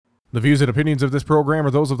The views and opinions of this program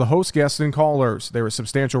are those of the host, guests, and callers. There is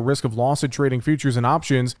substantial risk of loss in trading futures and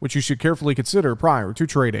options, which you should carefully consider prior to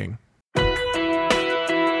trading.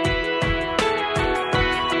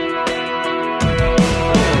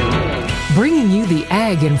 Bringing you the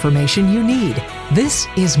ag information you need. This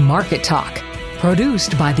is Market Talk,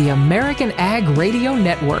 produced by the American Ag Radio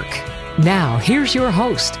Network. Now, here's your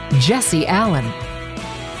host, Jesse Allen.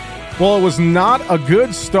 Well, it was not a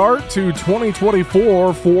good start to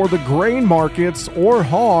 2024 for the grain markets or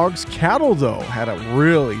hogs. Cattle, though, had a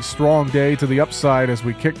really strong day to the upside as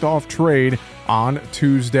we kicked off trade on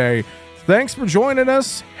Tuesday. Thanks for joining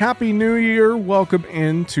us. Happy New Year. Welcome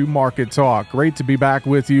into Market Talk. Great to be back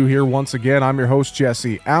with you here once again. I'm your host,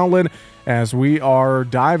 Jesse Allen, as we are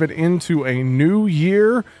diving into a new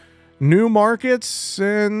year. New markets,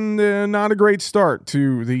 and not a great start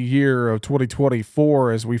to the year of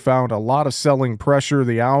 2024 as we found a lot of selling pressure.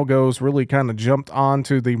 The algos really kind of jumped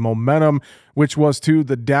onto the momentum, which was to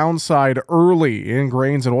the downside early in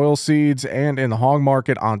grains and oilseeds and in the hog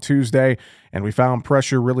market on Tuesday, and we found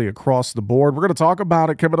pressure really across the board. We're going to talk about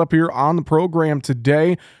it coming up here on the program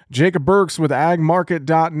today. Jacob Burks with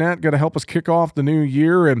agmarket.net going to help us kick off the new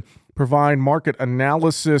year and provide market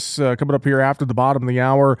analysis coming up here after the bottom of the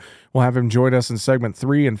hour. We'll have him join us in segment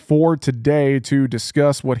 3 and 4 today to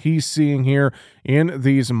discuss what he's seeing here in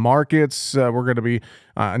these markets. We're going to be,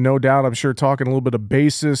 no doubt, I'm sure, talking a little bit of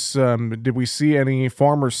basis. Did we see any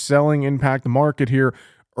farmers selling impact the market here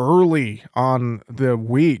early on the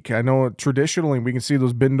week? I know traditionally we can see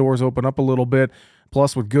those bin doors open up a little bit.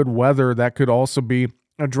 Plus, with good weather, that could also be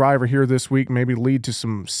a driver here this week, maybe lead to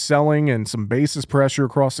some selling and some basis pressure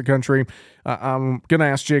across the country. I'm going to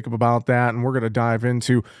ask Jacob about that, and we're going to dive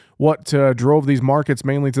into what drove these markets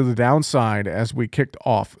mainly to the downside as we kicked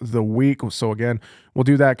off the week. So again, we'll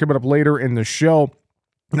do that coming up later in the show.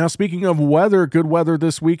 Now, speaking of weather, good weather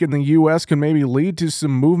this week in the U.S. can maybe lead to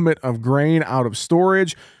some movement of grain out of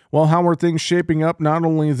storage. Well, how are things shaping up not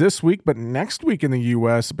only this week, but next week in the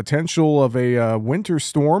U.S.? Potential of a winter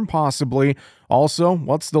storm, possibly. Also,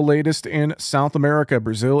 what's the latest in South America,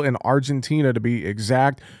 Brazil and Argentina to be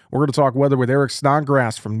exact? We're going to talk weather with Eric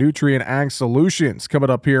Snodgrass from Nutrient Ag Solutions coming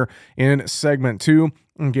up here in segment 2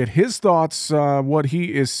 and get his thoughts, what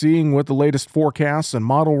he is seeing with the latest forecasts and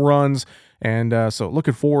model runs. And so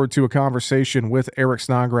looking forward to a conversation with Eric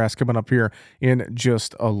Snodgrass coming up here in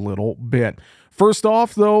just a little bit. First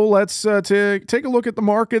off, though, let's take a look at the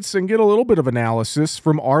markets and get a little bit of analysis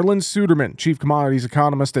from Arlen Suderman, Chief Commodities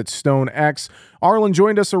Economist at StoneX. Arlen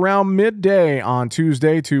joined us around midday on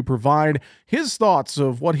Tuesday to provide his thoughts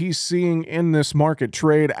of what he's seeing in this market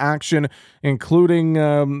trade action,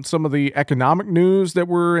 including some of the economic news that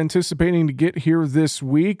we're anticipating to get here this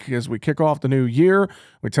week as we kick off the new year.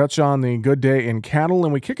 We touch on the good day in cattle,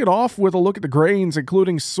 and we kick it off with a look at the grains,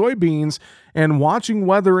 including soybeans, and watching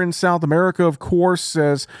weather in South America, of course,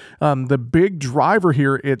 as the big driver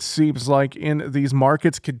here, it seems like, in these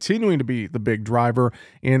markets, continuing to be the big driver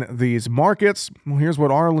in these markets. Well, here's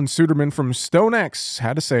what Arlen Suderman from StoneX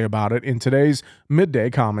had to say about it in today's midday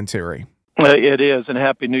commentary. It is, and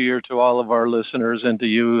Happy New Year to all of our listeners and to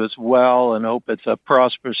you as well, and hope it's a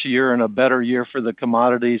prosperous year and a better year for the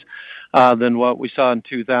commodities than what we saw in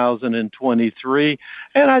 2023,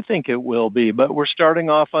 and I think it will be. But we're starting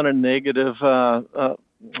off on a negative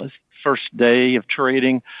first day of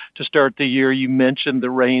trading to start the year. You mentioned the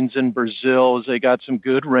rains in Brazil, as they got some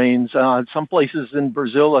good rains. Some places in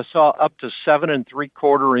Brazil I saw up to 7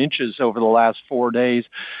 3/4 inches over the last 4 days,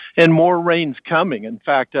 and more rain's coming. In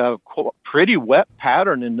fact, a pretty wet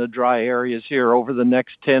pattern in the dry areas here over the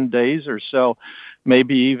next 10 days or so,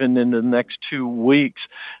 maybe even in the next 2 weeks.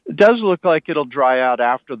 It does look like it'll dry out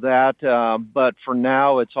after that, but for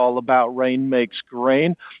now, it's all about rain makes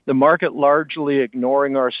grain. The market largely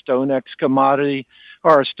ignoring our StoneX commodity,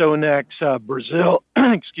 or our StoneX Brazil,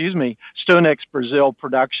 StoneX Brazil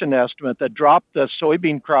production estimate that dropped the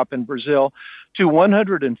soybean crop in Brazil to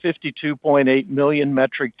 152.8 million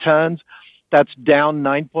metric tons. That's down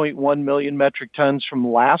 9.1 million metric tons from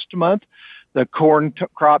last month. The corn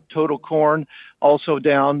crop, total corn, also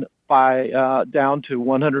down to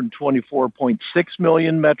 124.6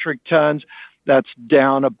 million metric tons. That's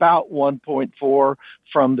down about 1.4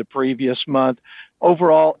 from the previous month.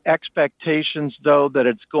 Overall expectations, though, that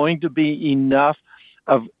it's going to be enough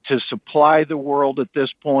to supply the world at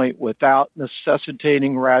this point without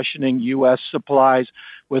necessitating rationing U.S. supplies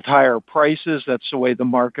with higher prices. That's the way the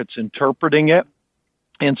market's interpreting it.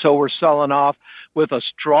 And so we're selling off with a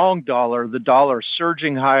strong dollar, the dollar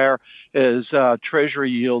surging higher as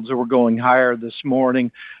Treasury yields were going higher this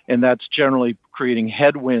morning, and that's generally creating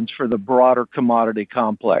headwinds for the broader commodity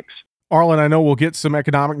complex. Arlen, I know we'll get some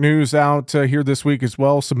economic news out here this week as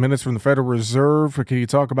well, some minutes from the Federal Reserve. Can you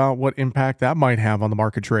talk about what impact that might have on the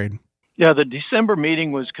market trade? Yeah, the December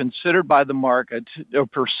meeting was considered by the market, or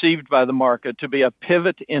perceived by the market, to be a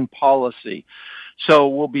pivot in policy. So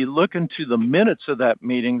we'll be looking to the minutes of that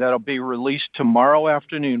meeting that'll be released tomorrow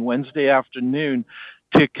afternoon, Wednesday afternoon,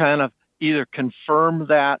 to kind of either confirm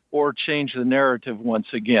that or change the narrative once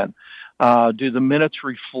again. Do the minutes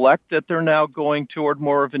reflect that they're now going toward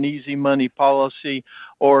more of an easy money policy,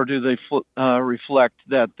 or do they reflect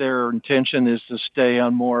that their intention is to stay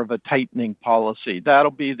on more of a tightening policy?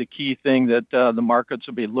 That'll be the key thing that the markets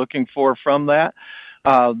will be looking for from that.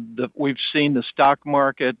 We've seen the stock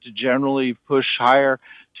market generally push higher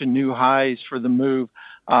to new highs for the move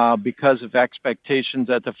because of expectations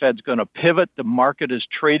that the Fed's going to pivot. The market is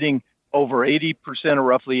trading over 80% or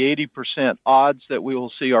roughly 80% odds that we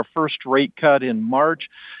will see our first rate cut in March,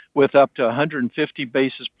 with up to 150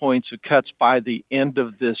 basis points of cuts by the end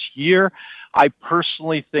of this year. I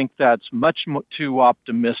personally think that's much too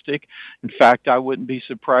optimistic. In fact, I wouldn't be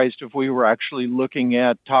surprised if we were actually looking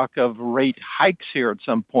at talk of rate hikes here at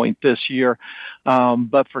some point this year.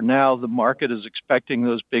 But for now, the market is expecting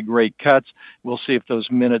those big rate cuts. We'll see if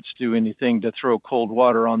those minutes do anything to throw cold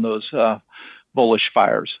water on those bullish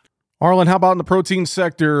fires. Arlen, how about in the protein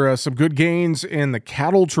sector? Some good gains in the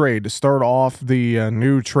cattle trade to start off the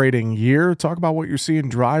new trading year. Talk about what you're seeing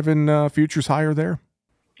driving futures higher there.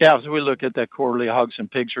 Yeah, as we look at that quarterly hogs and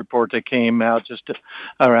pigs report that came out just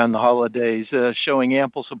around the holidays, showing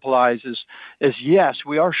ample supplies is yes,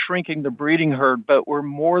 we are shrinking the breeding herd, but we're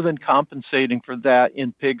more than compensating for that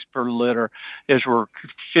in pigs per litter as we're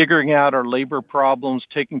figuring out our labor problems,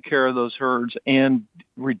 taking care of those herds, and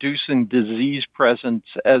reducing disease presence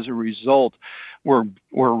as a result. We're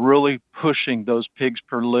really pushing those pigs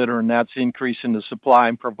per litter, and that's increasing the supply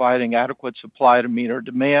and providing adequate supply to meet our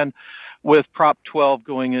demand, with Prop 12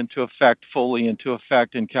 going fully into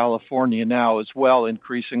effect in California now as well,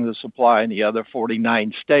 increasing the supply in the other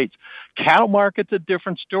 49 states. Cattle market's a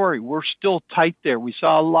different story. We're still tight there. We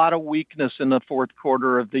saw a lot of weakness in the fourth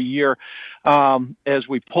quarter of the year as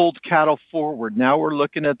we pulled cattle forward. Now we're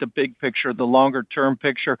looking at the big picture, the longer-term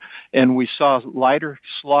picture, and we saw lighter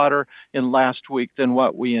slaughter in last week than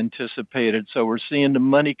what we anticipated. So we're seeing the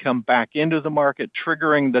money come back into the market,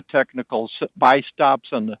 triggering the technical buy stops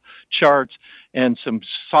on the charts, and some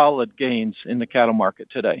solid gains in the cattle market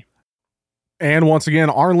today. And once again,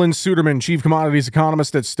 Arlen Suderman, Chief Commodities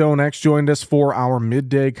Economist at StoneX, joined us for our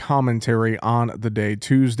midday commentary on the day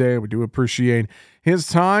Tuesday. We do appreciate his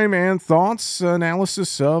time and thoughts,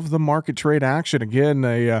 analysis of the market trade action. Again,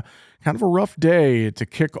 a kind of a rough day to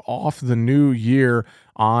kick off the new year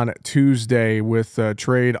on Tuesday with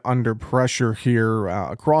trade under pressure here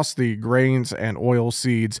across the grains and oil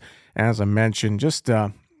seeds. As I mentioned, just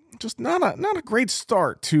not a great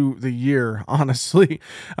start to the year, honestly.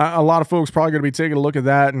 A lot of folks probably going to be taking a look at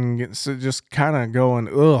that and just kind of going,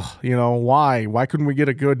 ugh, why? Why couldn't we get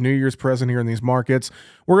a good New Year's present here in these markets?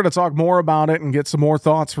 We're going to talk more about it and get some more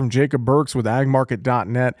thoughts from Jacob Burks with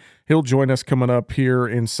agmarket.net. He'll join us coming up here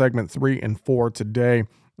in segment 3 and 4 today.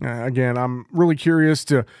 Again, I'm really curious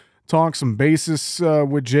to talk some basis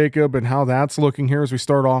with Jacob and how that's looking here as we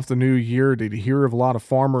start off the new year. Did you hear of a lot of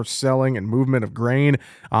farmers selling and movement of grain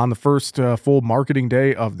on the first full marketing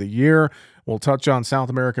day of the year? We'll touch on South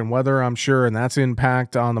American weather, I'm sure, and that's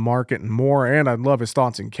impact on the market and more. And I'd love his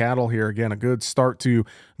thoughts in cattle here. Again, a good start to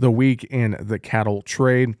the week in the cattle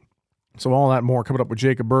trade. So all that more coming up with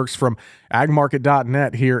Jacob Burks from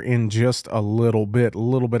agmarket.net here in just a little bit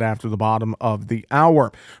after the bottom of the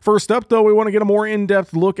hour. First up, though, we want to get a more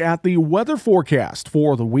in-depth look at the weather forecast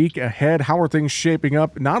for the week ahead. How are things shaping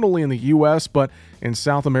up, not only in the U.S., but in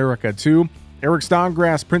South America, too? Eric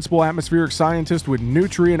Snodgrass, Principal Atmospheric Scientist with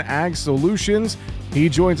Nutrien Ag Solutions. He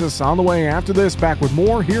joins us on the way after this. Back with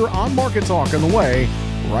more here on Market Talk on the way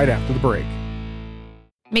right after the break.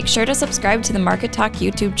 Make sure to subscribe to the Market Talk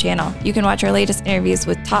YouTube channel. You can watch our latest interviews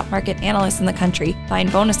with top market analysts in the country, find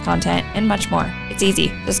bonus content, and much more. It's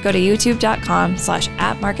easy. Just go to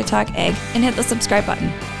youtube.com/@MarketTalkAg and hit the subscribe button.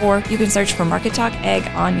 Or you can search for Market Talk Ag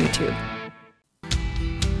on YouTube.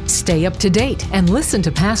 Stay up to date and listen to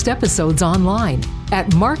past episodes online at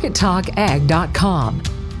MarketTalkAg.com.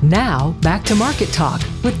 Now, back to Market Talk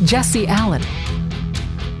with Jesse Allen.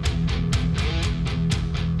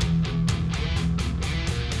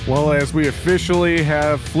 Well, as we officially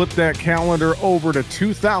have flipped that calendar over to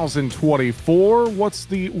 2024, what's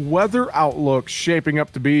the weather outlook shaping up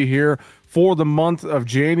to be here for the month of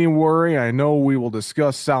January? I know we will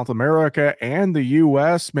discuss South America and the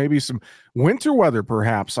U.S., maybe some winter weather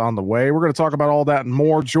perhaps on the way. We're going to talk about all that and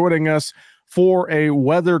more. Joining us for a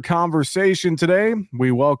weather conversation today.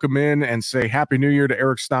 We welcome in and say Happy New Year to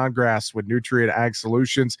Eric Snodgrass with Nutrient Ag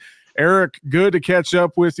Solutions. Eric, good to catch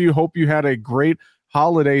up with you. Hope you had a great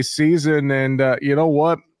holiday season. And you know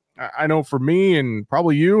what? I know for me and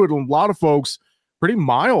probably you and a lot of folks, pretty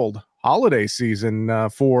mild holiday season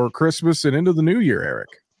for Christmas and into the new year, Eric.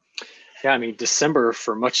 Yeah, I mean, December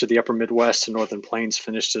for much of the upper Midwest and Northern Plains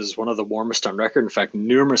finished as one of the warmest on record. In fact,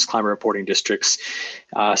 numerous climate reporting districts,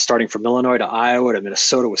 starting from Illinois to Iowa to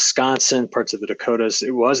Minnesota, Wisconsin, parts of the Dakotas,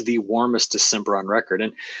 it was the warmest December on record.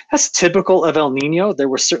 And that's typical of El Nino. There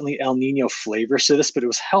were certainly El Nino flavors to this, but it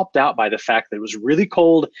was helped out by the fact that it was really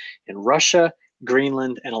cold in Russia,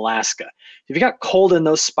 Greenland, and Alaska. If you got cold in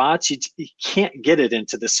those spots, you can't get it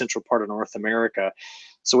into the central part of North America.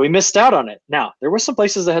 So we missed out on it. Now, there were some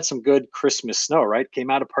places that had some good Christmas snow, right?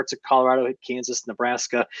 Came out of parts of Colorado, hit Kansas,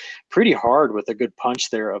 Nebraska, pretty hard with a good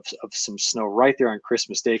punch there of some snow right there on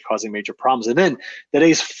Christmas Day, causing major problems. And then the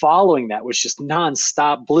days following that was just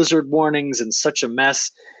nonstop blizzard warnings and such a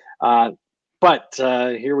mess. But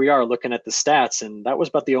here we are looking at the stats, and that was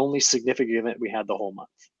about the only significant event we had the whole month.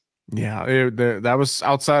 Yeah, that was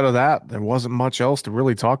outside of that. There wasn't much else to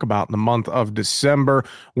really talk about in the month of December.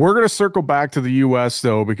 We're going to circle back to the U.S.,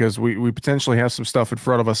 though, because we potentially have some stuff in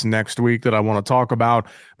front of us next week that I want to talk about.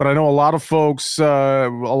 But I know a lot of folks, a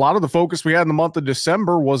lot of the focus we had in the month of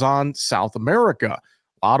December was on South America.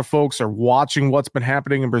 A lot of folks are watching what's been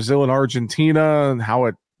happening in Brazil and Argentina and how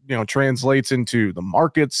it translates into the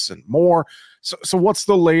markets and more. So what's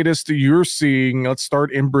the latest you're seeing? Let's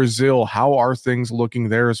start in Brazil. How are things looking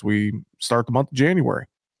there as we start the month of January?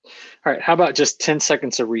 All right. How about just 10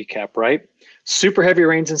 seconds of recap, right? Super heavy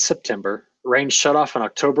rains in September. Rain shut off in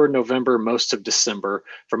October, November, most of December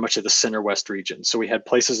for much of the center west region. So we had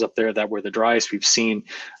places up there that were the driest we've seen,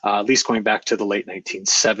 at least going back to the late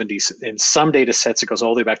 1970s. In some data sets, it goes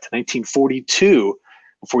all the way back to 1942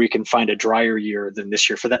 before you can find a drier year than this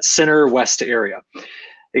year for that center west area.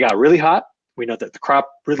 It got really hot. We know that the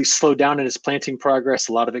crop really slowed down in its planting progress.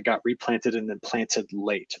 A lot of it got replanted and then planted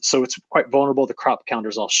late. So it's quite vulnerable. The crop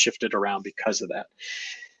counters all shifted around because of that.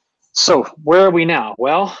 So where are we now?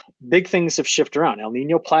 Well, big things have shifted around. El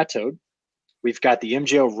Nino plateaued. We've got the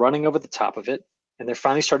MGO running over the top of it. And they're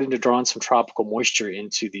finally starting to draw in some tropical moisture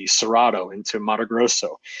into the Cerrado, into Mato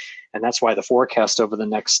Grosso. And that's why the forecast over the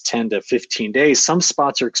next 10 to 15 days, some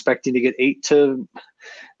spots are expecting to get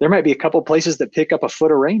there might be a couple places that pick up a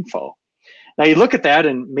foot of rainfall. Now you look at that,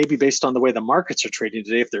 and maybe based on the way the markets are trading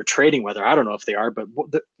today, if they're trading weather, I don't know if they are, but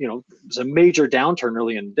there's a major downturn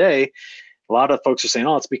early in the day. A lot of folks are saying,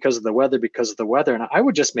 oh, it's because of the weather, And I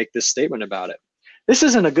would just make this statement about it. This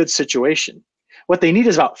isn't a good situation. What they need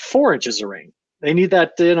is about 4 inches of rain. They need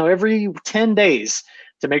that, every 10 days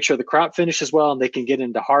to make sure the crop finishes well and they can get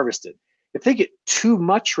into harvested. If they get too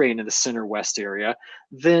much rain in the center west area,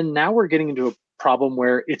 then now we're getting into a problem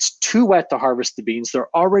where it's too wet to harvest the beans. They're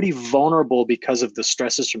already vulnerable because of the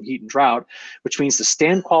stresses from heat and drought, which means the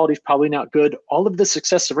stand quality is probably not good. All of this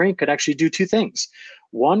excessive rain could actually do two things.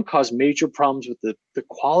 One, cause major problems with the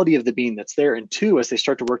quality of the bean that's there. And two, as they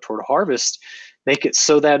start to work toward harvest, make it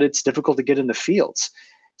so that it's difficult to get in the fields.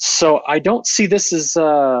 So I don't see this as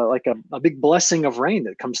like a big blessing of rain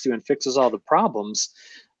that comes through and fixes all the problems.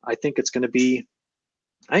 I think it's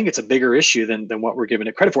a bigger issue than what we're giving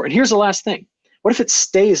it credit for. And here's the last thing. What if it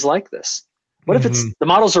stays like this? What if the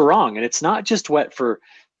models are wrong and it's not just wet for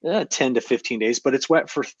 10 to 15 days, but it's wet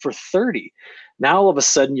for 30? Now, all of a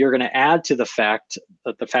sudden, you're going to add to the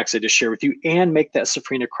facts I just shared with you and make that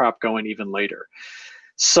safrinha crop going even later.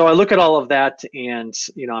 So I look at all of that, and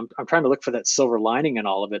I'm trying to look for that silver lining in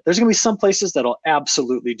all of it. There's going to be some places that'll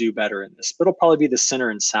absolutely do better in this, but it'll probably be the center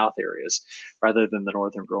and south areas rather than the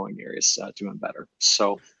northern growing areas doing better.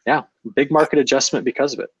 So yeah, big market adjustment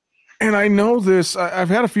because of it. And I know this, I've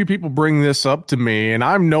had a few people bring this up to me, and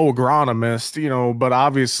I'm no agronomist, but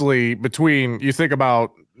obviously between, you think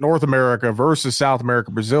about North America versus South America,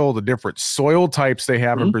 Brazil, the different soil types they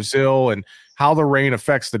have in Brazil and how the rain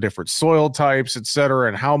affects the different soil types, et cetera,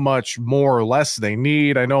 and how much more or less they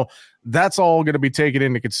need. I know that's all going to be taken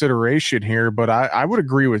into consideration here, but I would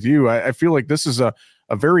agree with you. I feel like this is a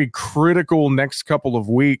very critical next couple of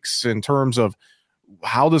weeks in terms of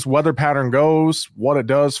how this weather pattern goes, what it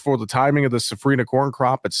does for the timing of the safrinha corn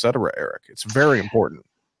crop, et cetera, Eric. It's very important.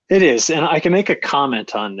 It is. And I can make a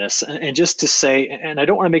comment on this, and just to say, and I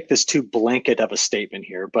don't want to make this too blanket of a statement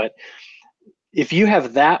here, but if you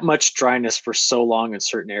have that much dryness for so long in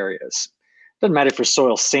certain areas, doesn't matter if your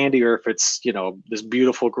soil's sandy or if it's, this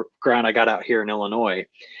beautiful ground I got out here in Illinois,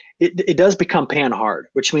 it does become pan hard,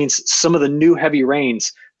 which means some of the new heavy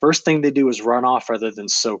rains first thing they do is run off rather than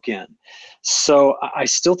soak in. So I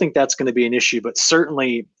still think that's going to be an issue, but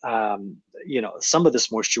certainly, some of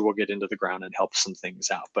this moisture will get into the ground and help some things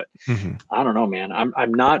out. But I don't know, man.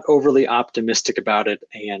 I'm not overly optimistic about it,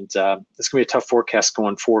 and it's going to be a tough forecast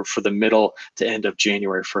going forward for the middle to end of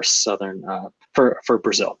January for for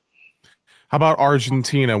Brazil. How about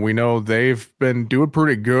Argentina? We know they've been doing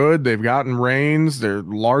pretty good. They've gotten rains. They're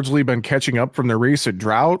largely been catching up from their recent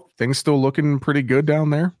drought. Things still looking pretty good down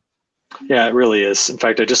there. Yeah, it really is. In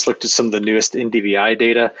fact, I just looked at some of the newest NDVI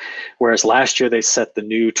data, whereas last year they set the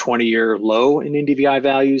new 20-year low in NDVI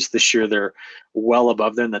values. This year they're well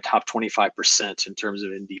above them, the top 25% in terms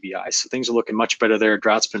of NDVI. So things are looking much better there.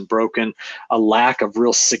 Drought's been broken, a lack of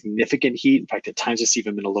real significant heat. In fact, at times it's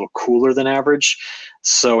even been a little cooler than average.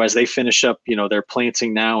 So as they finish up, their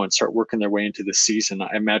planting now and start working their way into the season,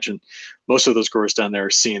 I imagine most of those growers down there are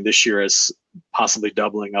seeing this year as possibly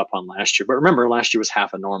doubling up on last year. But remember, last year was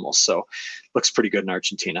half of normal. So looks pretty good in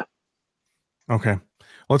Argentina. Okay.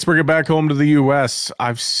 Let's bring it back home to the U.S.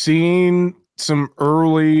 I've seen some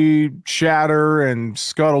early chatter and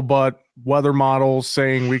scuttlebutt weather models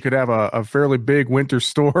saying we could have a fairly big winter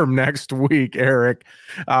storm next week. Eric,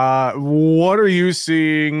 what are you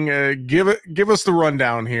seeing? Give us the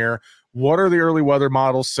rundown here. What are the early weather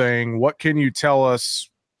models saying? What can you tell us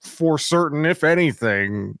for certain, if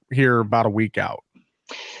anything, here about a week out?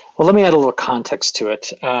 Well, let me add a little context to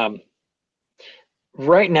it.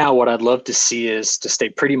 Right now, what I'd love to see is to stay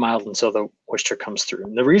pretty mild until the moisture comes through.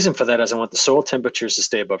 And the reason for that is I want the soil temperatures to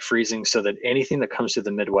stay above freezing so that anything that comes through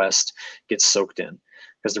the Midwest gets soaked in.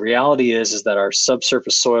 Because the reality is that our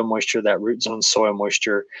subsurface soil moisture, that root zone soil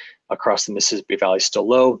moisture across the Mississippi Valley is still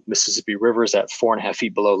low. Mississippi River is at 4.5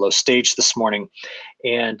 feet below low stage this morning.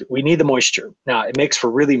 And we need the moisture. Now, it makes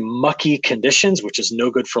for really mucky conditions, which is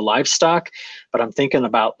no good for livestock. But I'm thinking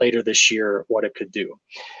about later this year what it could do.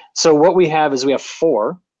 So what we have is we have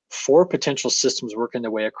four potential systems working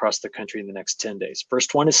their way across the country in the next 10 days.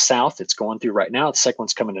 First one is south. It's going through right now. The second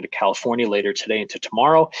one's coming into California later today into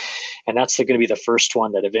tomorrow. And that's going to be the first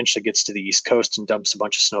one that eventually gets to the East Coast and dumps a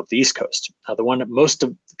bunch of snow up the East Coast. Now, the one that most of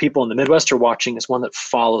the people in the Midwest are watching is one that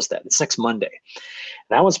follows that. It's next Monday.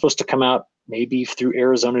 That one's supposed to come out maybe through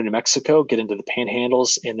Arizona, New Mexico, get into the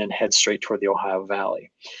panhandles, and then head straight toward the Ohio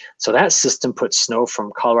Valley. So that system puts snow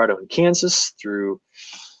from Colorado and Kansas through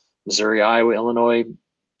Missouri, Iowa, Illinois,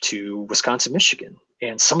 to Wisconsin, Michigan.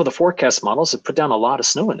 And some of the forecast models have put down a lot of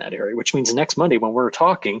snow in that area, which means next Monday when we're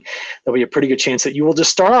talking, there'll be a pretty good chance that you will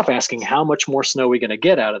just start off asking how much more snow are we going to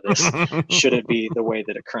get out of this, should it be the way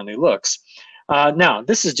that it currently looks. Now,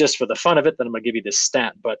 this is just for the fun of it that I'm going to give you this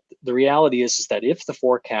stat, but the reality is that if the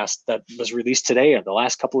forecast that was released today or the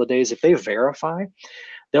last couple of days, if they verify,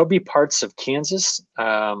 there'll be parts of Kansas,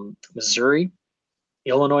 Missouri,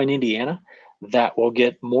 Illinois, and Indiana that will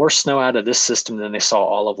get more snow out of this system than they saw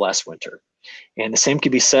all of last winter. And the same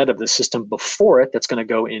could be said of the system before it that's going to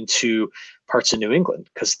go into parts of New England,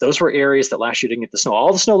 because those were areas that last year didn't get the snow.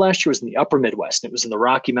 All the snow last year was in the upper Midwest, and it was in the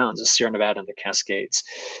Rocky Mountains of Sierra Nevada and the Cascades.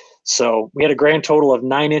 So we had a grand total of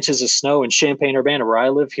 9 inches of snow in Champaign-Urbana, where I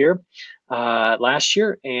live here, last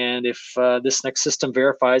year. And if this next system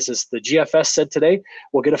verifies, as the GFS said today,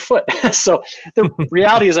 we'll get a foot. So the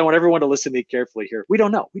reality is I want everyone to listen to me carefully here. We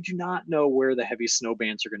don't know. We do not know where the heavy snow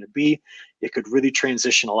bands are going to be. It could really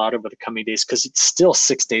transition a lot over the coming days because it's still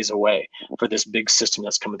 6 days away for this big system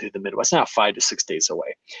that's coming through the Midwest, now 5 to 6 days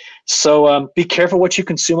away. So be careful what you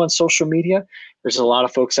consume on social media. There's a lot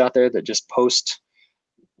of folks out there that just post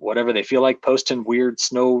whatever they feel like posting, weird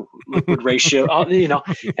snow liquid ratio,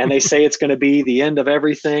 and they say it's going to be the end of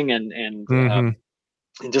everything. And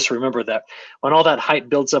just remember that when all that hype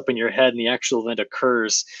builds up in your head and the actual event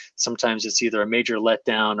occurs, sometimes it's either a major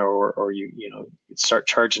letdown or you start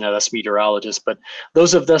charging at us meteorologists. But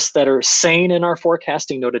those of us that are sane in our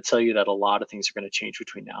forecasting know to tell you that a lot of things are going to change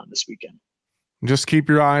between now and this weekend. Just keep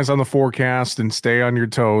your eyes on the forecast and stay on your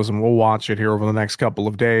toes, and we'll watch it here over the next couple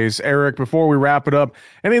of days. Eric, before we wrap it up,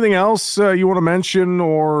 anything else you want to mention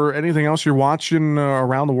or anything else you're watching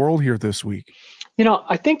around the world here this week?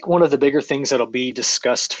 I think one of the bigger things that'll be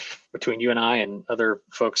discussed between you and I and other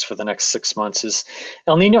folks for the next 6 months is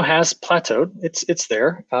El Nino has plateaued. It's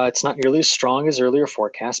there. It's not nearly as strong as earlier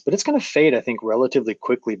forecasts, but it's going to fade, I think, relatively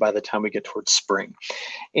quickly by the time we get towards spring.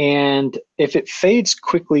 And if it fades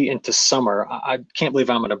quickly into summer, I can't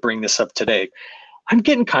believe I'm going to bring this up today. I'm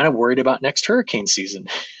getting kind of worried about next hurricane season.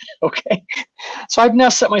 Okay. So I've now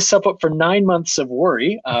set myself up for 9 months of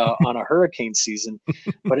worry on a hurricane season,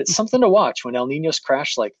 but it's something to watch when El Niños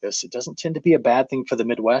crash like this. It doesn't tend to be a bad thing for the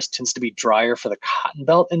Midwest. It tends to be drier for the Cotton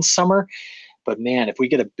Belt in summer. But man, if we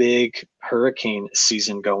get a big hurricane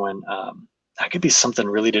season going, that could be something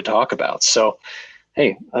really to talk about. So,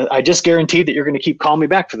 hey, I just guaranteed that you're going to keep calling me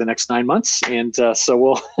back for the next 9 months, and so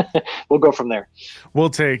we'll we'll go from there. We'll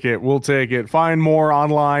take it. We'll take it. Find more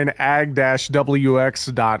online, ag-wx.com.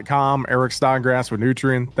 Eric Snodgrass with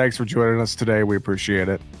Nutrien. Thanks for joining us today. We appreciate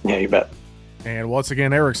it. Yeah, you bet. And once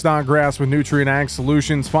again, Eric Snodgrass with Nutrien Ag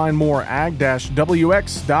Solutions. Find more,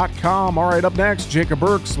 ag-wx.com. All right, up next, Jacob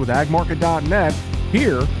Burks with agmarket.net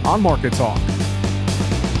here on Market Talk.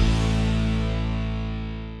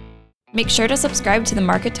 Make sure to subscribe to the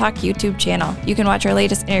Market Talk YouTube channel. You can watch our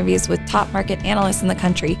latest interviews with top market analysts in the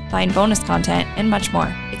country, find bonus content, and much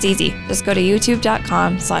more. It's easy. Just go to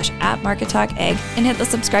youtube.com/@MarketTalkAg and hit the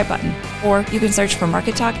subscribe button. Or you can search for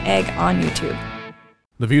Market Talk Ag on YouTube.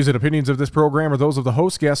 The views and opinions of this program are those of the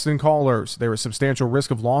host, guests, and callers. There is substantial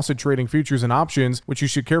risk of loss in trading futures and options, which you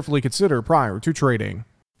should carefully consider prior to trading.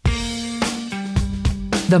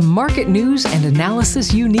 The market news and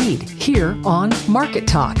analysis you need here on Market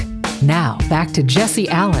Talk. Now, back to Jesse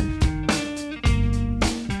Allen.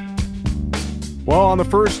 Well, on the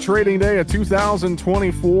first trading day of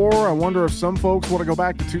 2024, I wonder if some folks want to go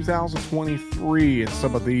back to 2023 in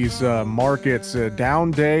some of these markets. Down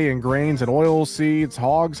day in grains and oil seeds.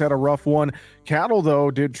 Hogs had a rough one. Cattle, though,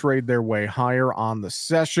 did trade their way higher on the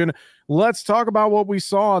session. Let's talk about what we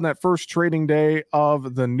saw on that first trading day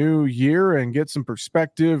of the new year and get some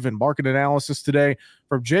perspective and market analysis today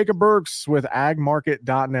from Jacob Burks with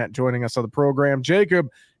agmarket.net joining us on the program. Jacob,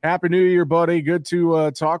 Happy New Year, buddy. Good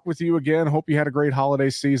to talk with you again. Hope you had a great holiday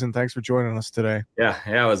season. Thanks for joining us today. Yeah,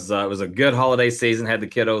 it was a good holiday season. Had the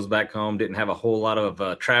kiddos back home. Didn't have a whole lot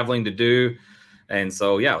of traveling to do. And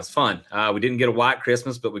so, yeah, it was fun. We didn't get a white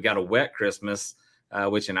Christmas, but we got a wet Christmas,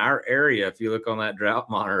 which in our area, if you look on that drought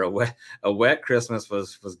monitor, a wet Christmas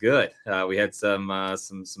was good. We had some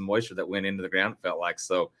moisture that went into the ground, it felt like.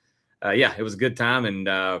 So, yeah, it was a good time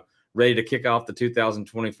and ready to kick off the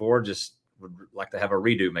 2024. Just would like to have a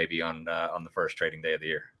redo maybe on the first trading day of the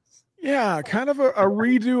year. Yeah, kind of a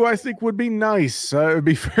redo I think would be nice. It would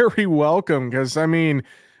be very welcome because, I mean,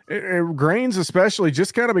 grains especially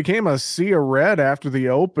just kind of became a sea of red after the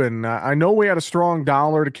open. I know we had a strong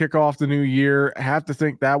dollar to kick off the new year. I have to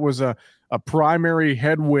think that was a primary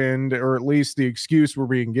headwind, or at least the excuse we're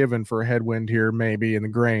being given for a headwind here maybe in the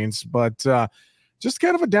grains. But just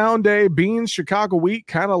kind of a down day. Beans, Chicago wheat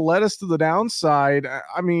kind of led us to the downside.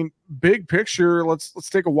 I mean, big picture, let's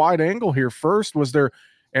take a wide angle here first. Was there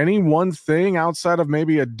any one thing outside of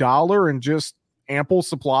maybe a dollar and just ample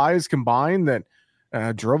supplies combined that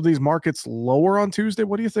drove these markets lower on Tuesday?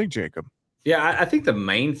 What do you think, Jacob? Yeah, I think the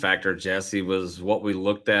main factor, Jesse, was what we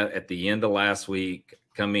looked at the end of last week,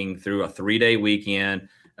 coming through a 3-day weekend.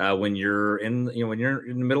 When you're in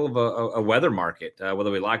the middle of a weather market, whether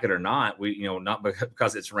we like it or not, not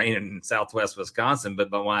because it's raining in Southwest Wisconsin, but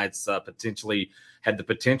why it's potentially had the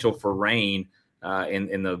potential for rain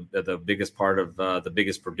in the biggest part of the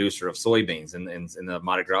biggest producer of soybeans in the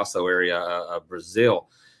Mato Grosso area of Brazil.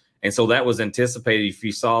 And so that was anticipated. If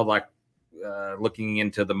you saw looking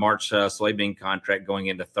into the March soybean contract going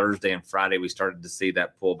into Thursday and Friday, we started to see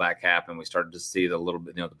that pullback happen. We started to see the little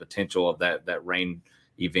bit, the potential of that rain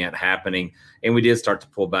event happening, and we did start to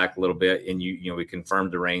pull back a little bit. And we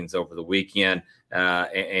confirmed the rains over the weekend,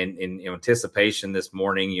 and in anticipation this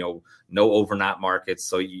morning, no overnight markets,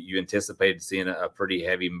 so you anticipated seeing a pretty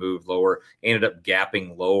heavy move lower. Ended up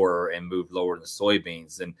gapping lower and moved lower in the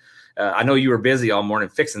soybeans. And I know you were busy all morning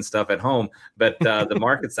fixing stuff at home, but the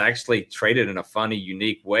markets actually traded in a funny,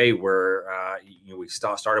 unique way where we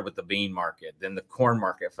started with the bean market, then the corn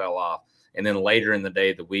market fell off, and then later in the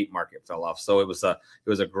day the wheat market fell off. So it was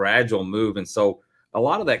a gradual move, and so a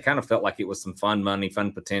lot of that kind of felt like it was some fun money,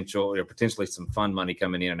 fun potential, or potentially some fun money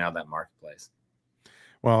coming in and out of that marketplace.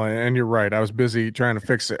 Well, and you're right. I was busy trying to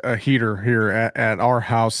fix a heater here at our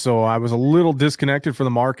house, so I was a little disconnected from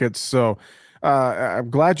the markets. So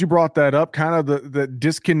I'm glad you brought that up, kind of the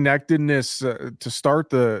disconnectedness to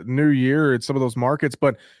start the new year at some of those markets.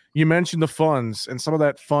 But you mentioned the funds and some of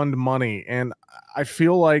that fund money, and I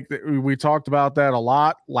feel like we talked about that a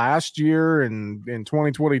lot last year and in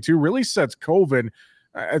 2022, really since COVID.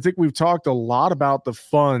 I think we've talked a lot about the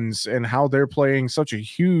funds and how they're playing such a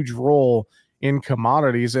huge role in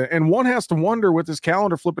commodities. And one has to wonder, with this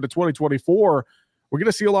calendar flipping to 2024, we're going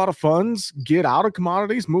to see a lot of funds get out of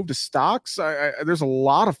commodities, move to stocks. There's a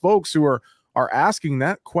lot of folks who are asking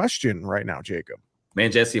that question right now, Jacob.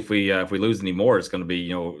 Man, Jesse, if we lose any more, it's going to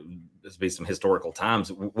be, there's be some historical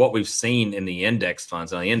times. What we've seen in the index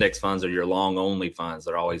funds, the index funds are your long only funds.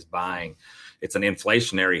 They're always buying. It's an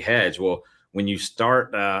inflationary hedge. Well, when you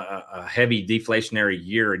start a heavy deflationary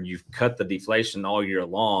year and you've cut the deflation all year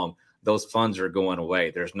long, those funds are going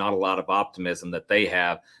away. There's not a lot of optimism that they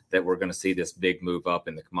have that we're going to see this big move up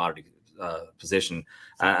in the commodity position.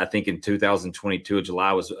 I think in 2022,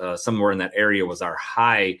 July was somewhere in that area was our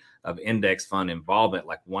high of index fund involvement,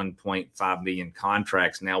 like 1.5 million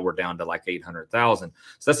contracts. Now we're down to like 800,000.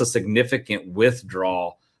 So that's a significant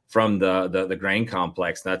withdrawal from the grain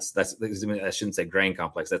complex. That's I shouldn't say grain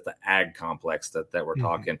complex. That's the ag complex that we're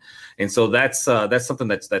talking. And so that's something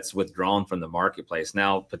that's withdrawn from the marketplace.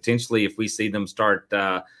 Now, potentially, if we see them start,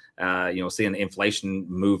 seeing inflation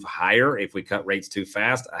move higher, if we cut rates too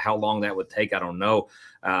fast, how long that would take, I don't know.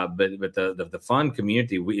 But the fund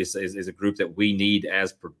community is a group that we need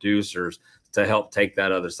as producers to help take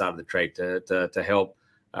that other side of the trade, to help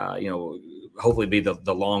hopefully be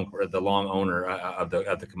the long owner of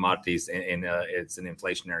the commodities, and it's an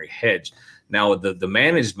inflationary hedge. Now the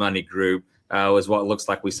managed money group is what it looks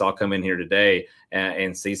like we saw come in here today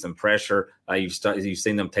and see some pressure. You've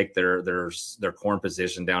seen them take their corn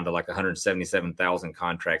position down to like 177,000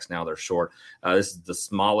 contracts. Now they're short. This is the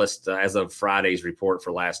smallest, as of Friday's report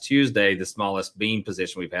for last Tuesday, the smallest bean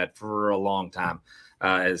position we've had for a long time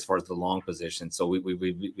as far as the long position. So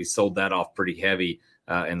we sold that off pretty heavy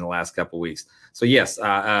in the last couple of weeks. So yes,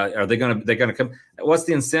 are they going to come? What's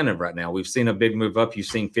the incentive right now? We've seen a big move up. You've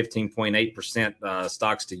seen 15.8%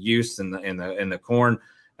 stocks to use in the corn.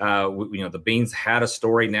 The beans had a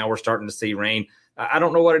story. Now we're starting to see rain. I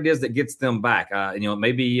don't know what it is that gets them back.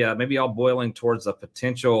 Maybe all boiling towards a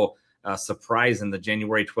potential surprise in the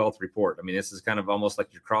January 12th report. I mean, this is kind of almost like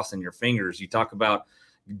you're crossing your fingers. You talk about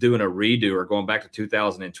doing a redo or going back to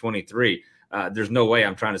 2023. There's no way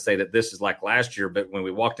I'm trying to say that this is like last year, but when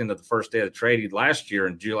we walked into the first day of the trade last year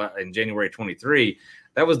in January 23,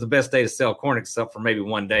 that was the best day to sell corn, except for maybe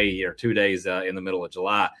 1 day or 2 days in the middle of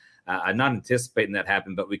July. I'm not anticipating that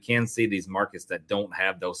happen, but we can see these markets that don't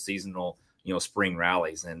have those seasonal, spring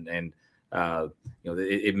rallies, and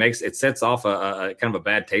it sets off a kind of a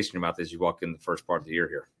bad taste in your mouth as you walk in the first part of the year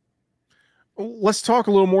here. Let's talk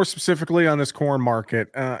a little more specifically on this corn market.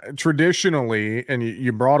 Traditionally, and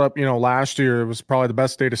you brought up, last year it was probably the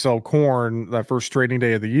best day to sell corn, that first trading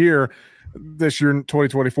day of the year. This year in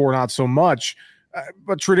 2024, not so much.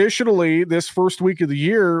 But traditionally, this first week of the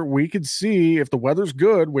year, we could see, if the weather's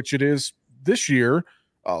good, which it is this year,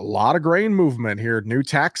 a lot of grain movement here. New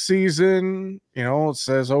tax season, it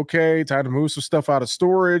says, okay, time to move some stuff out of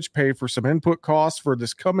storage, pay for some input costs for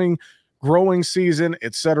this coming growing season,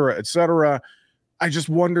 et cetera, et cetera. I just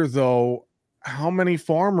wonder, though, how many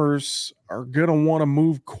farmers are going to want to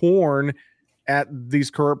move corn at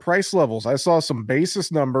these current price levels? I saw some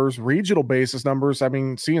basis numbers, regional basis numbers. I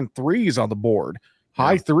mean, seeing threes on the board,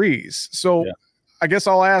 high threes. So I guess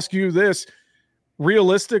I'll ask you this.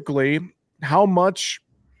 Realistically, how much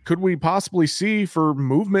could we possibly see for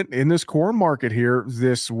movement in this corn market here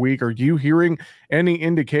this week? Are you hearing any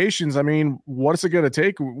indications? I mean, what's it going to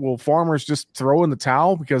take? Will farmers just throw in the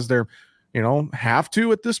towel because they're, have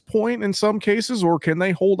to at this point in some cases, or can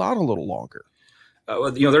they hold on a little longer?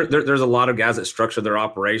 There's a lot of guys that structure their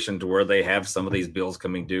operation to where they have some of these bills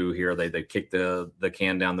coming due here. They kick the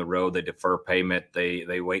can down the road. They defer payment.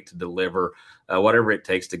 They wait to deliver, whatever it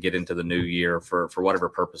takes to get into the new year for whatever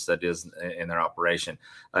purpose that is in their operation.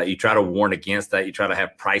 You try to warn against that. You try to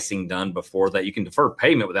have pricing done before that. You can defer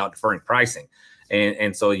payment without deferring pricing.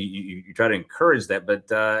 And so you try to encourage that, but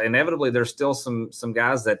inevitably there's still some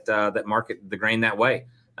guys that market the grain that way.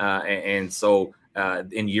 And so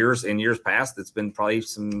in years past, it's probably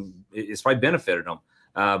benefited them.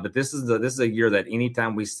 But this is a year that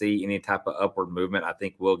anytime we see any type of upward movement, I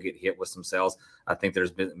think we'll get hit with some sales. I think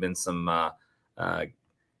there's been some,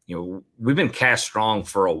 we've been cash strong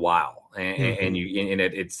for a while, and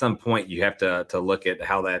at some point you have to look at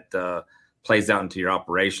how that plays out into your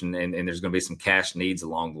operation, and there's going to be some cash needs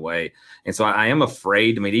along the way. And so I am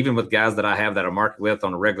afraid. I mean, even with guys that I have that I market with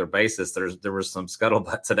on a regular basis, there was some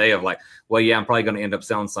scuttlebutt today of like, well, yeah, I'm probably going to end up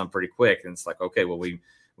selling some pretty quick. And it's like, okay, well, we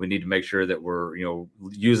need to make sure that we're,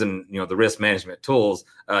 using, the risk management tools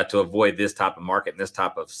to avoid this type of market and this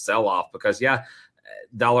type of sell off, because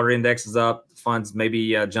dollar index is up, funds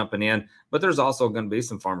maybe jumping in, but there's also going to be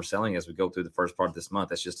some farmer selling as we go through the first part of this month.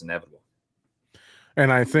 That's just inevitable.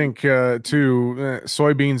 And I think,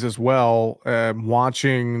 soybeans as well,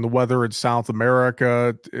 watching the weather in South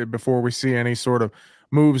America before we see any sort of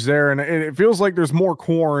moves there. And it feels like there's more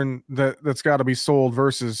corn that's got to be sold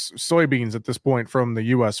versus soybeans at this point from the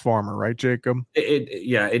U.S. farmer, right, Jacob?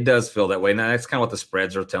 It does feel that way. Now, that's kind of what the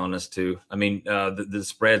spreads are telling us too. I mean, the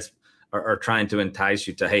spreads are trying to entice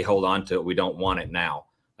you to, hey, hold on to it. We don't want it now.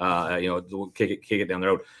 We'll kick it down the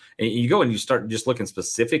road. And you go and you start just looking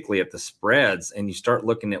specifically at the spreads, and you start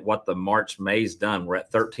looking at what the March-May's done. We're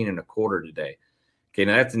at 13.25 today. Okay,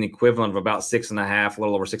 now that's an equivalent of about 6.5, a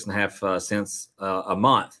little over 6.5 cents a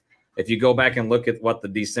month. If you go back and look at what the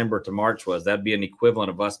December to March was, that'd be an equivalent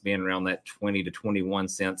of us being around that 20 to 21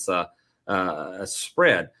 cents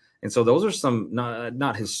spread. And so those are some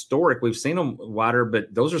not historic. We've seen them wider,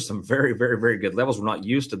 but those are some very, very, very good levels. We're not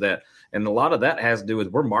used to that. And a lot of that has to do with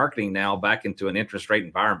we're marketing now back into an interest rate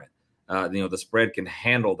environment. The spread can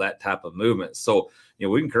handle that type of movement. So,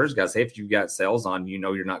 we encourage guys, hey, if you've got sales on,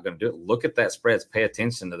 you're not going to do it. Look at that spreads, pay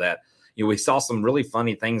attention to that. We saw some really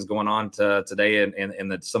funny things going on today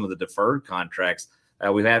in some of the deferred contracts.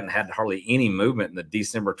 We haven't had hardly any movement in the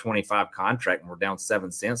December 25 contract, and we're down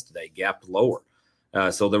 7 cents today, gapped lower.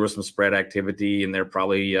 So there was some spread activity, and they're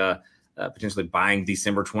probably potentially buying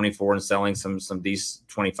December 24 and selling some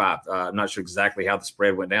D25. I'm not sure exactly how the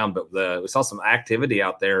spread went down, but we saw some activity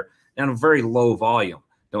out there and a very low volume.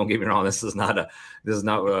 Don't get me wrong, this is not a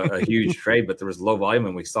huge trade, but there was low volume,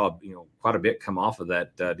 and we saw quite a bit come off of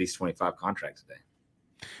that D25 contract today.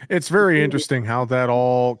 It's very interesting how that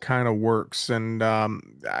all kind of works, and I'll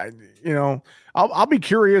be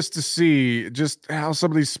curious to see just how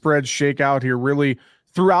some of these spreads shake out here really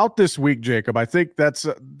throughout this week, Jacob. I think this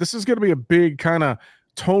is going to be a big kind of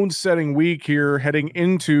tone-setting week here heading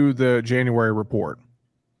into the January report.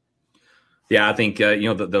 Yeah, I think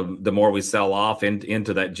the more we sell off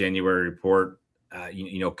into that January report,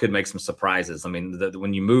 could make some surprises. I mean,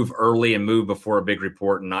 when you move early and move before a big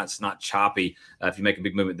report, and it's not choppy. If you make a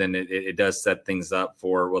big movement, then it does set things up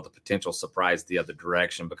for the potential surprise the other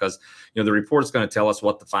direction, because the report is going to tell us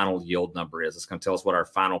what the final yield number is. It's going to tell us what our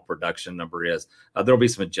final production number is. There'll be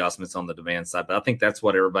some adjustments on the demand side, but I think that's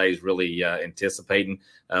what everybody's really anticipating.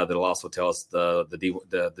 That'll also tell us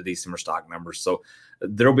the December stock numbers. So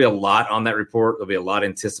there'll be a lot on that report. There'll be a lot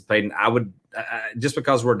anticipating. I would just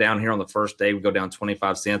because we're down here on the first day, we go down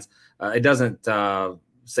 25 cents. It doesn't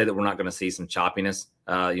say that we're not going to see some choppiness.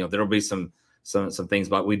 There'll be some things,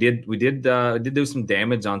 but we did do some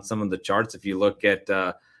damage on some of the charts. If you look at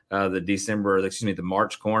the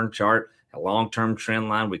March corn chart, a long-term trend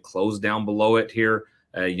line, we closed down below it here.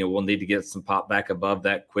 We'll need to get some pop back above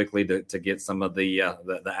that quickly to get some of the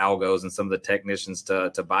algos and some of the technicians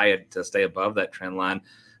to buy it to stay above that trend line.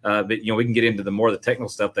 But we can get into the more of the technical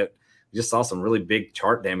stuff that we just saw some really big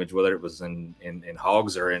chart damage, whether it was in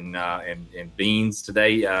hogs or in beans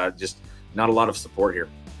today. Just not a lot of support here.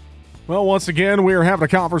 Well, once again, we are having a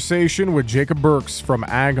conversation with Jacob Burks from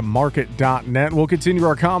agmarket.net. We'll continue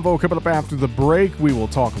our convo coming up after the break. We will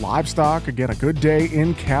talk livestock. Again, a good day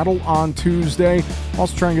in cattle on Tuesday.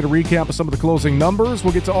 Also try and get a recap of some of the closing numbers.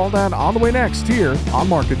 We'll get to all that on the way next here on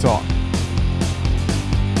Market Talk.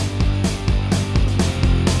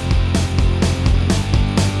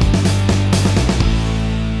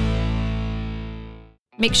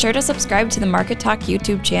 Make sure to subscribe to the Market Talk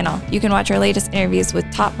YouTube channel. You can watch our latest interviews with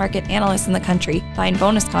top market analysts in the country, find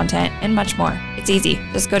bonus content, and much more. It's easy.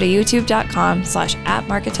 Just go to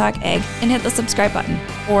youtube.com/@MarketTalkAg and hit the subscribe button.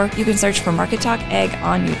 Or you can search for Market Talk Ag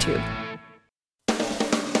on YouTube.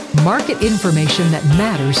 Market information that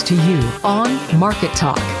matters to you on Market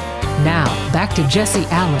Talk. Now, back to Jesse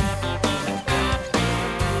Allen.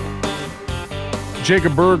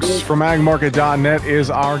 Jacob Burks from agmarket.net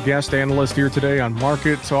is our guest analyst here today on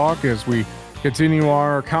Market Talk as we continue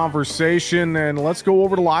our conversation. And let's go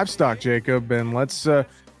over to livestock, Jacob, and let's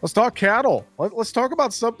talk cattle. Let's talk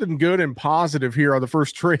about something good and positive here on the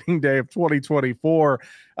first trading day of 2024.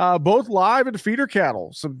 Both live and feeder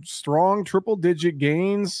cattle, some strong triple-digit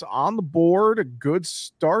gains on the board, a good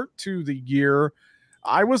start to the year.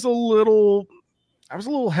 I was a little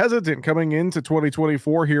hesitant coming into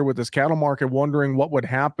 2024 here with this cattle market, wondering what would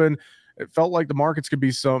happen. It felt like the markets could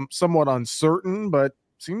be somewhat uncertain, but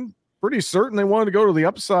seemed pretty certain they wanted to go to the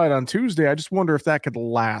upside on Tuesday. I just wonder if that could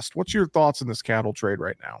last. What's your thoughts in this cattle trade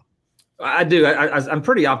right now? I do. I'm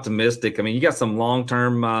pretty optimistic. I mean, you got some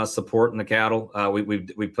long-term support in the cattle.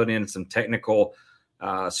 We put in some technical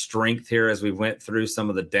strength here as we went through some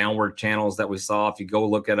of the downward channels that we saw. If you go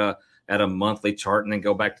look at a monthly chart and then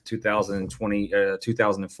go back to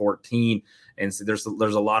 2014 and see there's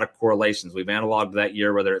a lot of correlations. We've analoged that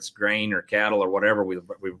year, whether it's grain or cattle or whatever. We've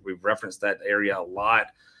referenced that area a lot.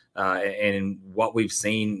 And what we've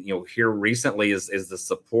seen, here recently is the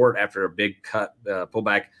support after a big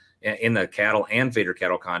pullback in the cattle and feeder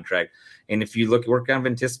cattle contract. And if you look, we're kind of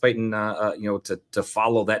anticipating, to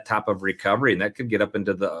follow that type of recovery, and that could get up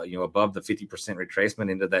into the, above the 50%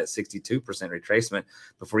 retracement into that 62% retracement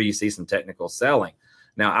before you see some technical selling.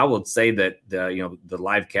 Now, I would say that the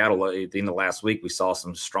live cattle at the end of last week, we saw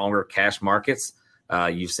some stronger cash markets.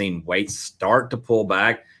 You've seen weights start to pull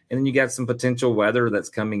back, and then you got some potential weather that's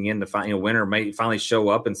coming in to find, winter may finally show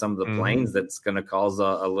up in some of the plains. That's going to cause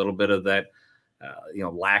a little bit of that,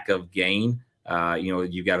 lack of gain.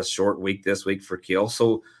 You've got a short week this week for kill.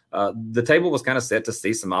 So the table was kind of set to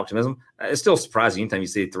see some optimism. It's still surprising anytime you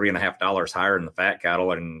see $3.50 higher in the fat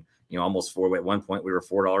cattle, and almost $4. At one point we were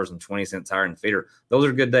 $4.20 higher in feeder. Those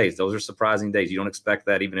are good days. Those are surprising days. You don't expect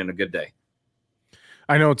that even in a good day.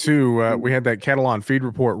 I know too. We had that cattle on feed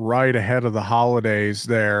report right ahead of the holidays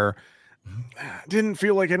there. Didn't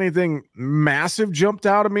feel like anything massive jumped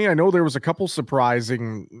out at me. I know there was a couple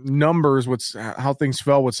surprising numbers with how things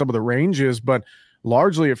fell with some of the ranges, but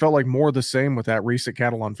largely it felt like more the same with that recent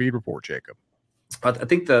cattle on feed report, Jacob. I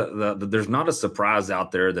think there's not a surprise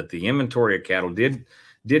out there that the inventory of cattle did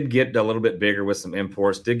get a little bit bigger with some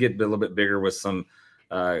imports, did get a little bit bigger with some,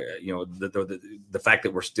 the fact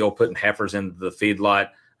that we're still putting heifers into the feedlot.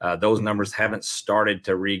 Those numbers haven't started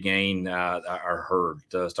to regain our herd,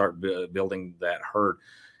 to start building that herd.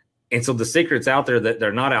 And so the secret's out there that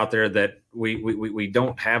they're not out there, that we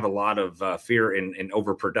don't have a lot of fear in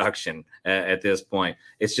overproduction at this point.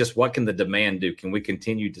 It's just, what can the demand do? Can we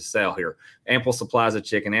continue to sell here? Ample supplies of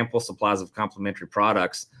chicken, ample supplies of complementary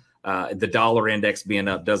products. The dollar index being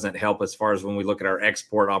up doesn't help as far as when we look at our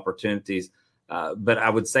export opportunities. But I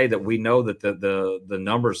would say that we know that the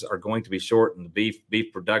numbers are going to be short in the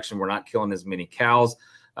beef production. We're not killing as many cows.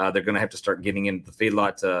 They're going to have to start getting into the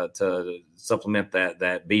feedlot to supplement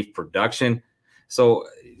that beef production. So,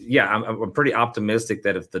 yeah, I'm pretty optimistic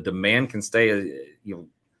that if the demand can stay,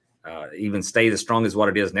 even stay as strong as what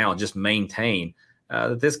it is now, and just maintain,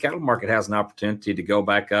 that this cattle market has an opportunity to go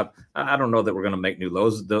back up. I don't know that we're going to make new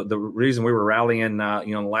lows. The reason we were rallying, in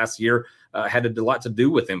the last year had a lot to do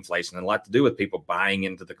with inflation and a lot to do with people buying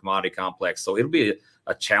into the commodity complex. So it'll be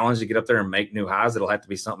a challenge to get up there and make new highs. It'll have to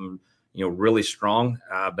be something really strong.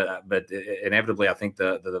 But inevitably, I think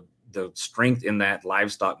the strength in that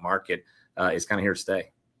livestock market is kind of here to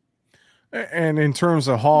stay. And in terms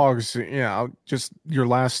of hogs, just your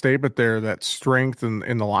last statement there, that strength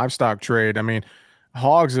in the livestock trade. I mean,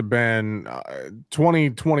 hogs have been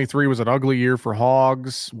 2023 was an ugly year for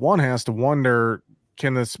hogs. One has to wonder,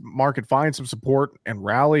 can this market find some support and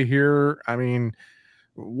rally here? I mean,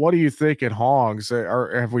 what do you think in hogs?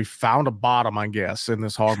 Have we found a bottom, I guess, in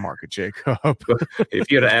this hog market, Jacob? If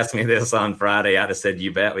you had asked me this on Friday, I'd have said,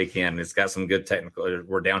 you bet we can. It's got some good technical.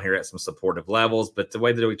 We're down here at some supportive levels, but the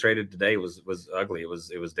way that we traded today was ugly.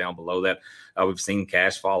 It was down below that. We've seen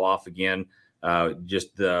cash fall off again.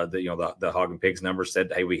 Just the hog and pigs numbers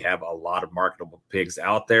said, hey, we have a lot of marketable pigs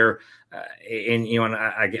out there, and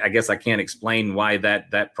I guess I can't explain why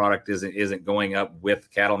that product isn't going up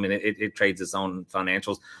with cattle. I mean, it trades its own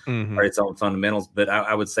financials or its own fundamentals, but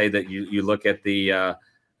I would say that you look at the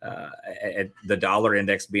dollar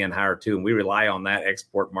index being higher too, and we rely on that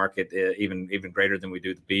export market even greater than we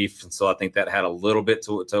do the beef, and so I think that had a little bit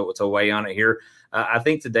to weigh on it here. I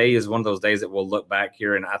think today is one of those days that we'll look back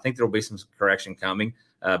here, and I think there will be some correction coming.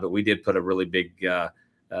 But we did put a really big gut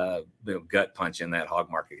punch in that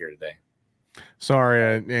hog market here today.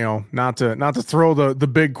 Sorry, not to throw the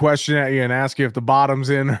big question at you and ask you if the bottom's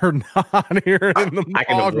in or not here in the I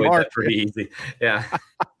can hog avoid market. that pretty easy. Yeah.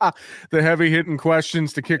 The heavy hitting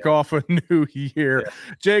questions to kick off a new year. Yeah.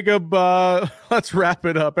 Jacob, let's wrap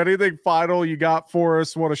it up. Anything final you got for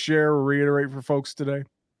us, want to share or reiterate for folks today?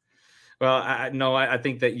 Well, I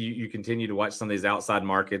think that you continue to watch some of these outside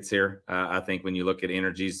markets here. I think when you look at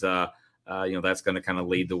energies, that's going to kind of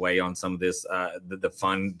lead the way on some of this, the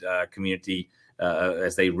fund community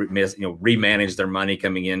as they remanage their money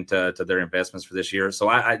coming into their investments for this year. So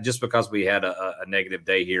I just because we had a negative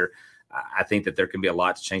day here, I think that there can be a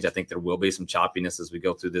lot to change. I think there will be some choppiness as we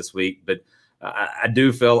go through this week, but I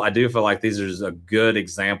do feel like these are a good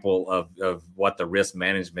example of what the risk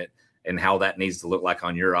management and how that needs to look like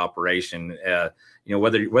on your operation.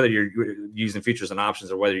 Whether you're using futures and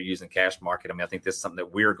options or whether you're using cash market. I mean, I think this is something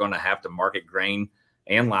that we're going to have to market grain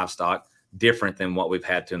and livestock different than what we've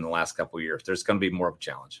had to in the last couple of years. There's going to be more of a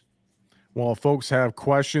challenge. Well, if folks have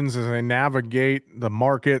questions as they navigate the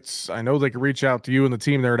markets, I know they can reach out to you and the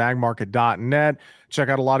team there at agmarket.net. Check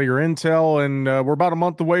out a lot of your intel, and we're about a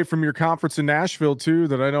month away from your conference in Nashville, too,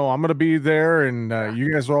 that I know I'm going to be there, and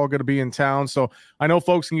you guys are all going to be in town. So I know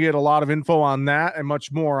folks can get a lot of info on that and much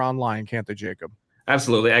more online, can't they, Jacob?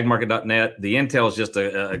 Absolutely. Agmarket.net. The intel is just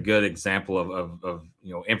a good example of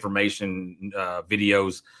information,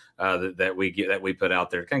 videos, that we put out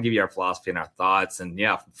there to kind of give you our philosophy and our thoughts. And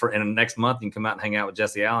in the next month, you can come out and hang out with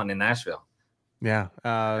Jesse Allen in Nashville. Yeah,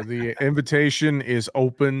 the invitation is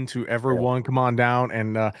open to everyone. Come on down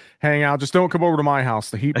and hang out. Just don't come over to my house.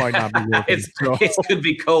 The heat might not be working. It could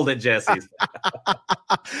be cold at Jesse's.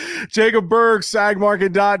 Jacob Burks,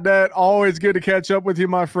 agmarket.net. Always good to catch up with you,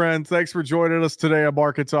 my friend. Thanks for joining us today on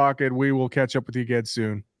Market Talk, and we will catch up with you again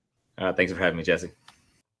soon. Thanks for having me, Jesse.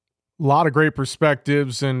 A lot of great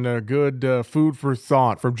perspectives and good food for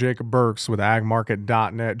thought from Jacob Burks with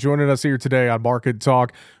agmarket.net. Joining us here today on Market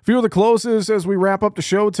Talk. A few of the closes as we wrap up the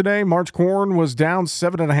show today. March corn was down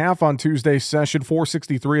 7.5 on Tuesday's session,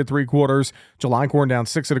 463 3/4. July corn down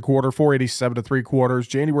 6 1/4, 487 3/4.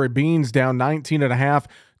 January beans down 19.5.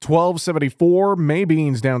 1274. May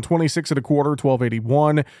beans down 26 1/4,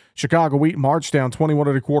 1281. Chicago wheat March down 21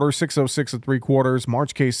 1/4, 606 3/4.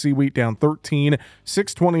 March KC wheat down 13,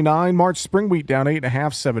 629. March spring wheat down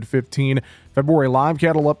 8.5, 715. February live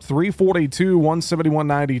cattle up 342,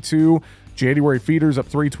 171.92. January feeders up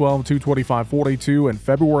 312, 225.42, and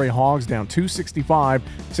February hogs down 265,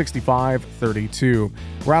 65.32.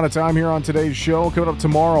 We're out of time here on today's show. Coming up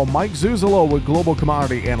tomorrow, Mike Zuzolo with Global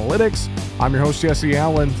Commodity Analytics. I'm your host, Jesse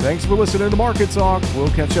Allen. Thanks for listening to Market Talk. We'll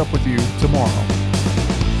catch up with you tomorrow.